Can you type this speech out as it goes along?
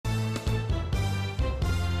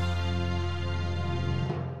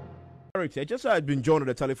I just had been joined on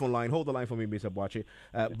the telephone line. Hold the line for me, Mr. Boache,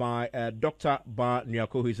 by Dr. Ba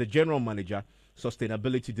Nyako, who is the General Manager,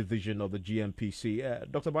 Sustainability Division of the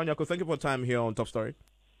GNPC. Dr. Ba Nyako, thank you for your time here on Top Story.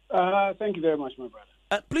 Thank you very much, my brother.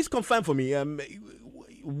 Please confirm for me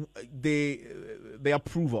the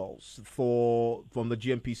approvals from the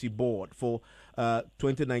GNPC board for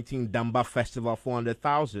 2019 Damba Festival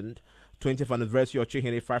 400,000, 20th anniversary of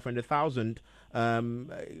Okyehene 500,000,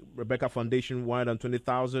 Rebecca Foundation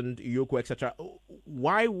 120,000, Yoko, etc.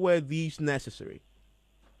 Why were these necessary?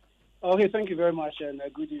 Okay, thank you very much, and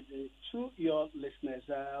good evening to your listeners.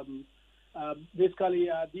 Basically,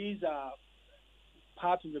 these are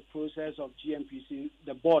part of the process of GNPC,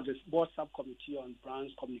 the board subcommittee on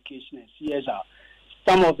brands, communication, and CSR.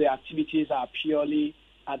 Some of the activities are purely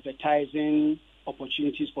advertising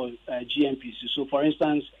opportunities for GNPC. So, for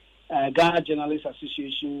instance, Ghana Journalists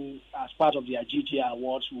Association, as part of their GJ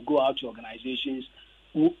Awards, will go out to organizations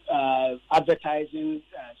who advertising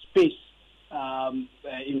space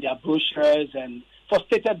in their brochures and for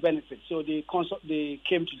stated benefits. So they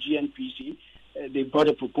came to GNPC, they brought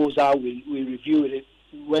a proposal, we reviewed it,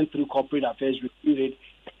 went through corporate affairs, reviewed it,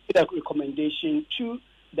 made a recommendation to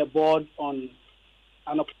the board on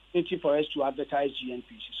an opportunity for us to advertise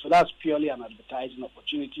GNPC. So that's purely an advertising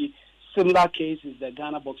opportunity. Similar case is the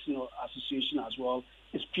Ghana Boxing Association as well.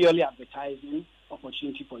 It's purely advertising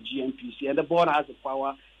opportunity for GNPC. And the board has the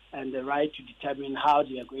power and the right to determine how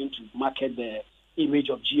they are going to market the image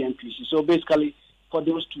of GNPC. So basically, for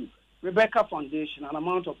those two, Rebecca Foundation, an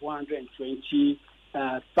amount of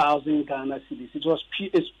 120,000 Ghana cedis.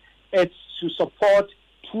 It's to support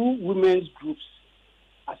two women's groups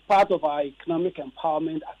as part of our economic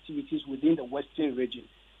empowerment activities within the Western region,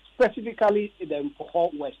 specifically in the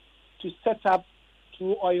Mpoko West, to set up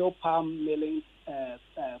two oil palm milling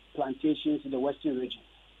plantations in the Western region.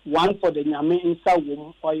 One for the Nyame Insa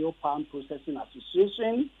Women Oil Palm Processing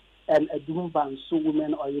Association and Edum Bansu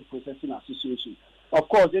Women Oil Processing Association. Of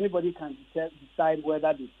course, anybody can decide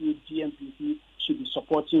whether they feel GNPC should be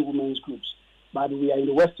supporting women's groups. But we are in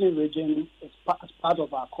the Western region. As part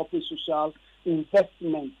of our corporate social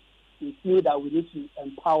investment, we feel that we need to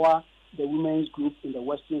empower the women's group in the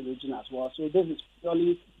Western region as well. So this is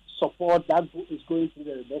purely support that is going through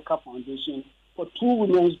the Rebecca Foundation for two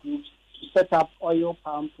women's groups to set up oil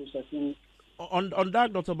palm processing. On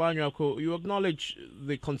that, Dr. Ba Nyako, you acknowledge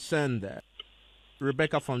the concern there.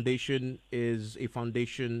 Rebecca Foundation is a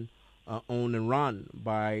foundation owned and run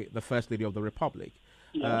by the First Lady of the Republic.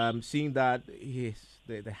 Yes. Seeing that the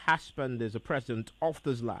husband is the president of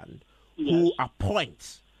this land, yes, who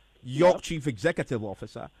appoints your yep. chief executive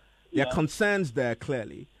officer, there are concerns there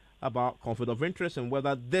clearly about conflict of interest and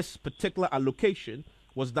whether this particular allocation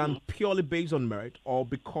was done purely based on merit or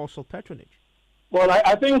because of patronage. Well,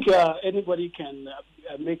 I think anybody can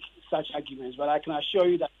make such arguments, but I can assure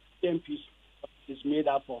you that MPs is made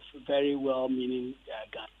up of very well-meaning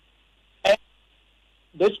guys.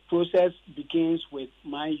 This process begins with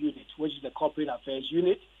my unit, which is the Corporate Affairs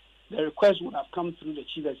Unit. The request would have come through the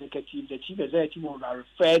Chief Executive. The Chief Executive would have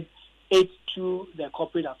referred it to the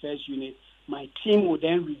Corporate Affairs Unit. My team will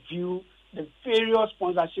then review the various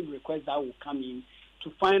sponsorship requests that will come in to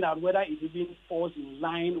find out whether it even falls in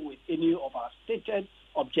line with any of our stated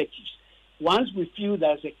objectives. Once we feel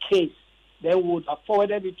there's a case, then we would have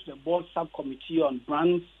forwarded it to the board subcommittee on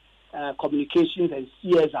brands, communications, and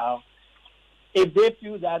CSR. If they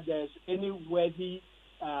feel that there's any worthy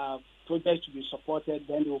project to be supported,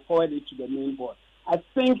 then they will forward it to the main board. I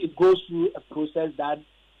think it goes through a process that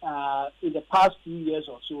in the past few years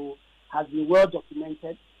or so has been well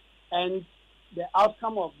documented, and the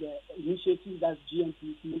outcome of the initiatives that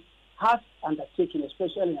GNPC has undertaken,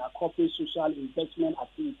 especially in our corporate social investment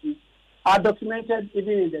activities, are documented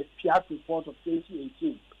even in the PIAC report of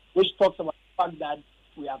 2018, which talks about the fact that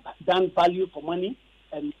we have done value for money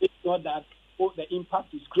and make sure that the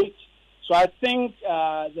impact is great. So I think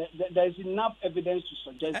there's enough evidence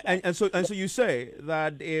to suggest that. And so you say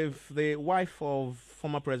that if the wife of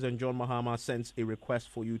former President John Mahama sends a request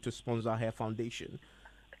for you to sponsor her foundation,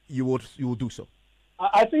 you will do so?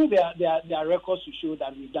 I think there are records to show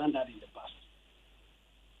that we've done that in the past.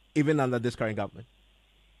 Even under this current government?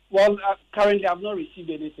 Well, currently I've not received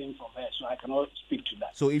anything from her, so I cannot speak to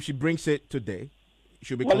that. So if she brings it today,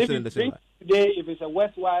 she'll be considered in the same way? Today, if it's a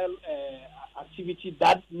worthwhile activity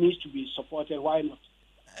that needs to be supported, why not?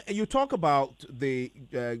 You talk about the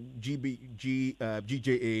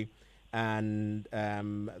GJA and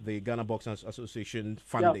the Ghana Boxing Association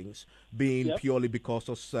fundings being purely because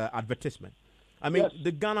of advertisement. I mean,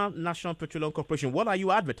 the Ghana National Petroleum Corporation, what are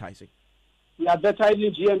you advertising? We're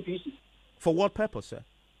advertising GNPC. For what purpose, sir?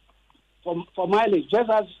 For mileage. Just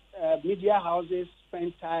as media houses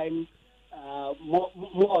spend time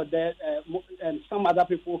more there, and some other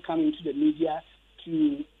people come into the media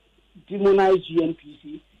to demonize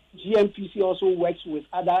GNPC. GNPC also works with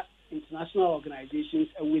other international organizations,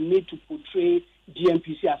 and we need to portray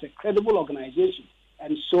GNPC as a credible organization.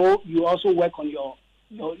 And so you also work on your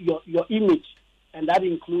image, and that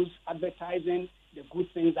includes advertising the good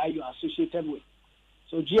things that you are associated with.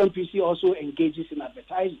 So GNPC also engages in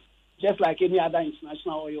advertising, just like any other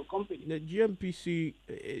international oil company. The GNPC,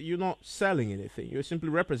 you're not selling anything. You're simply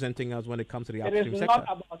representing us when it comes to the upstream sector. It is not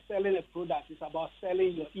about selling a product. It's about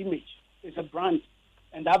selling your image. It's a brand,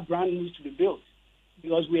 and that brand needs to be built,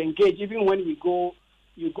 because we engage. Even when you go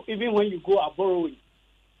are borrowing,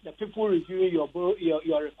 the people reviewing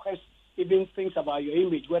your request even thinks about your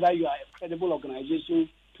image, whether you are a credible organization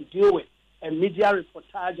to deal with. And media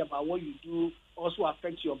reportage about what you do also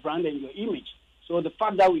affects your brand and your image. So the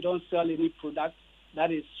fact that we don't sell any product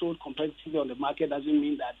that is sold competitively on the market doesn't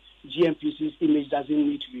mean that GNPC's image doesn't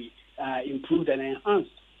need to be improved and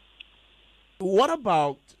enhanced. What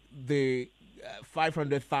about the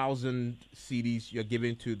 500,000 CDs you're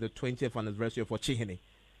giving to the 20th anniversary of Okyehene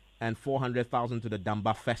and 400,000 to the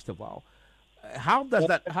Damba Festival? How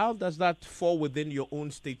does that fall within your own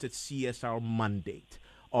stated CSR mandate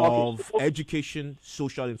of education,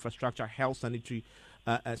 social infrastructure, health, sanitation,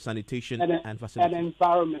 and facilities, and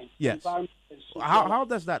environment? Yes. Environment how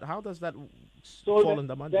does that fall in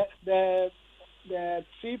the mandate? The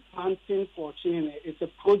tree planting for Okyehene is a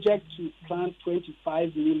project to plant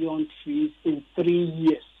 25 million trees in 3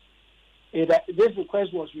 years. This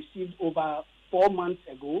request was received over 4 months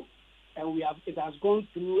ago, and it has gone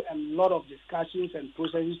through a lot of discussions and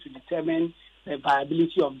processes to determine the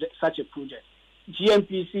viability of such a project.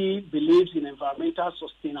 GNPC believes in environmental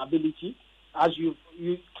sustainability, as you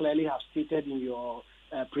clearly have stated in your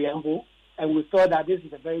preamble, and we thought that this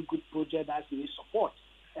is a very good project that needs support.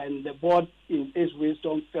 And the board, in its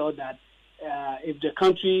wisdom, felt that if the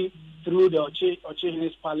country, through the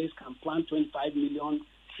Okyehene's Palace, can plant 25 million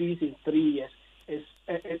trees in 3 years,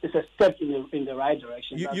 it's a step in the right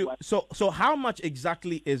direction. So how much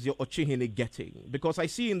exactly is your Okyehene getting? Because I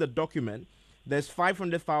see in the document there's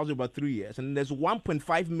 500,000 over 3 years, and there's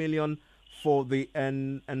 1.5 million for the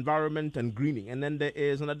environment and greening, and then there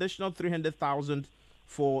is an additional 300,000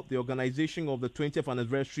 for the organization of the 20th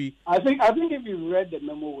anniversary. I think if you read the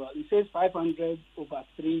memo well, it says 500 over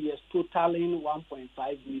 3 years, totaling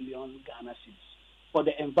 1.5 million Ghana cedis for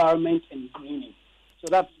the environment and greening. So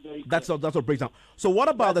that's very clear. That's what breaks down. So what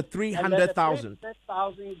about the 300,000?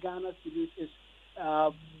 300,000 Ghana cedis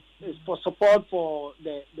is for support for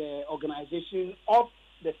the organization of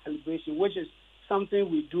the celebration, which is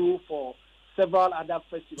something we do for several other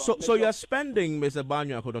festivals. So you're spending, Mr.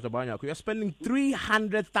 Banyako, Dr. Banyako, you're spending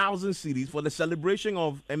 300,000 cedis for the celebration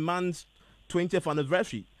of a man's 20th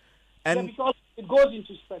anniversary, and because it goes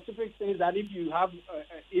into specific things that if you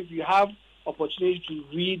have opportunity to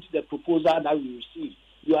read the proposal that we received,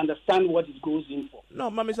 you understand what it goes in for.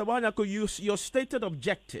 No, Mr. Banyako, your stated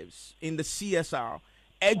objectives in the CSR: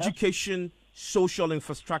 education, social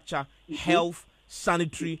infrastructure, health,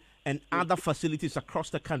 sanitary, and other facilities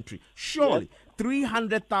across the country. Surely,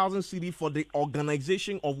 300,000 CD for the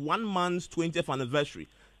organization of one man's 20th anniversary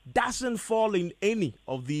doesn't fall in any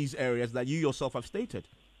of these areas that you yourself have stated.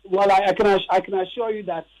 Well, I can assure you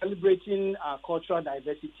that celebrating our cultural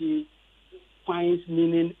diversity finds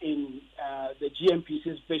meaning in the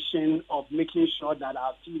GNPC's vision of making sure that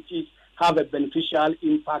our activities have a beneficial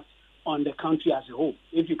impact on the country as a whole.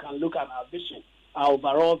 If you can look at our vision, our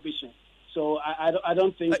overall vision. So I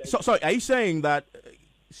don't think... Sorry, are you saying that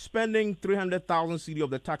spending 300,000 CD of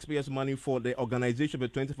the taxpayers' money for the organization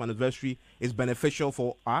of the 20th anniversary is beneficial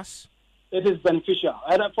for us? It is beneficial.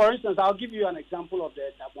 For instance, I'll give you an example of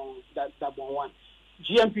the Dabon one.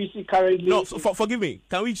 GNPC currently... No, forgive me.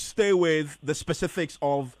 Can we stay with the specifics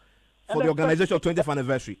of for the organization of 20th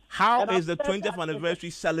anniversary? How is the 20th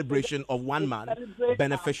anniversary celebration of one man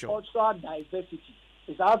beneficial? Cultural diversity.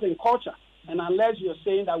 It's art and culture. And unless you're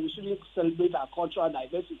saying that we shouldn't celebrate our cultural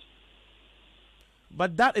diversity.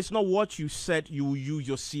 But that is not what you said you will use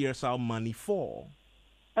your CSR money for.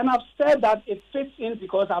 And I've said that it fits in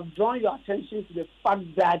because I've drawn your attention to the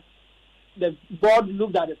fact that the board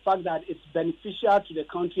looked at the fact that it's beneficial to the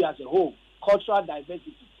country as a whole. Cultural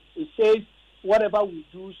diversity. It says whatever we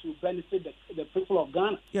do should benefit the people of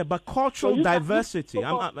Ghana. Yeah, but cultural diversity,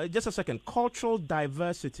 just a second, cultural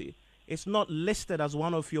diversity is not listed as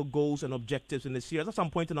one of your goals and objectives in the series. That's what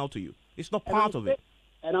I'm pointing out to you. It's not part of it.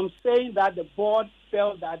 And I'm saying that the board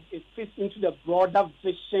felt that it fits into the broader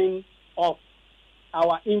vision of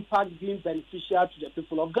our impact being beneficial to the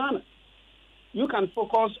people of Ghana. you can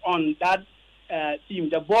focus on that theme.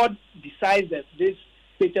 The board decides that this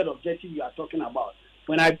stated objective you are talking about.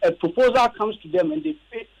 When a proposal comes to them and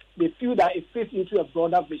they feel that it fits into a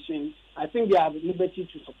broader vision, I think they have liberty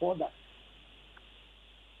to support that.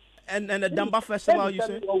 And the Damba Festival, you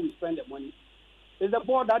say? Where we spend the money. It's the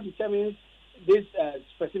board that determines these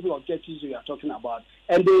specific objectives we are talking about,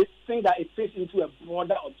 and they think that it fits into a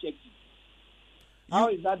broader objective. How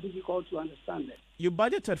is that difficult to understand that? You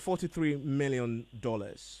budgeted $43 million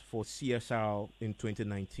for CSR in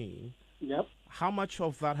 2019. Yep. How much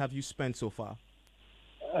of that have you spent so far?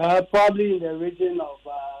 Probably in the region of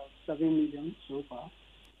 7 million so far.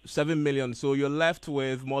 7 million. So you're left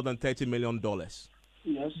with more than $30 million.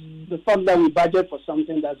 Yes. The fact that we budget for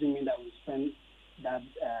something doesn't mean that we spend that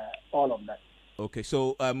all of that. Okay.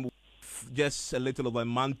 So just a little over a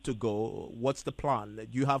month to go. What's the plan?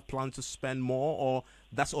 Do you have plans to spend more, or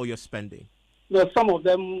that's all you're spending? No, some of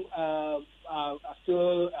them are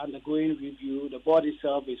still undergoing review. The board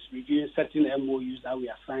itself is reviewing certain MOUs that we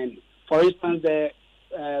are signing. For instance,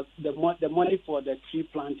 the money for the tree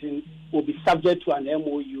planting will be subject to an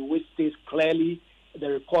MOU which states clearly the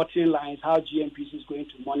reporting lines, how GNPC is going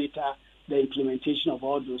to monitor the implementation of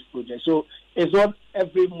all those projects. So it's not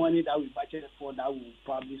every money that we budgeted for that we'll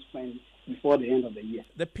probably spend before the end of the year.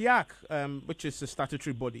 The PIAC, which is a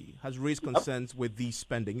statutory body, has raised concerns with these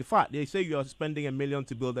spending. In fact, they say you are spending $1 million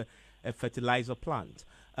to build a fertilizer plant.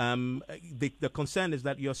 The concern is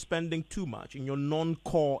that you're spending too much in your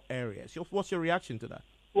non-core areas. What's your reaction to that?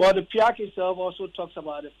 Well, the PIAC itself also talks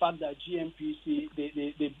about the fact that GNPC,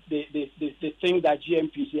 they think that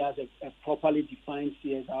GNPC has a properly defined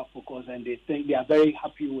CSR focus, and they think they are very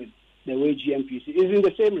happy with the way GNPC is in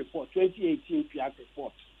the same report, 2018 PIAC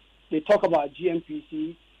report. They talk about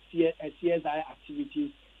GNPC, CSI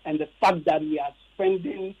activities, and the fact that we are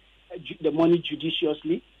spending the money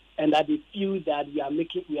judiciously, and that they feel that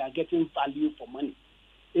we are getting value for money.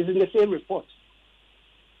 It's in the same report.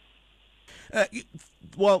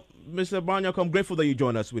 Well, Mr. Barnyok, I'm grateful that you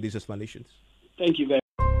joined us with these explanations. Thank you very much.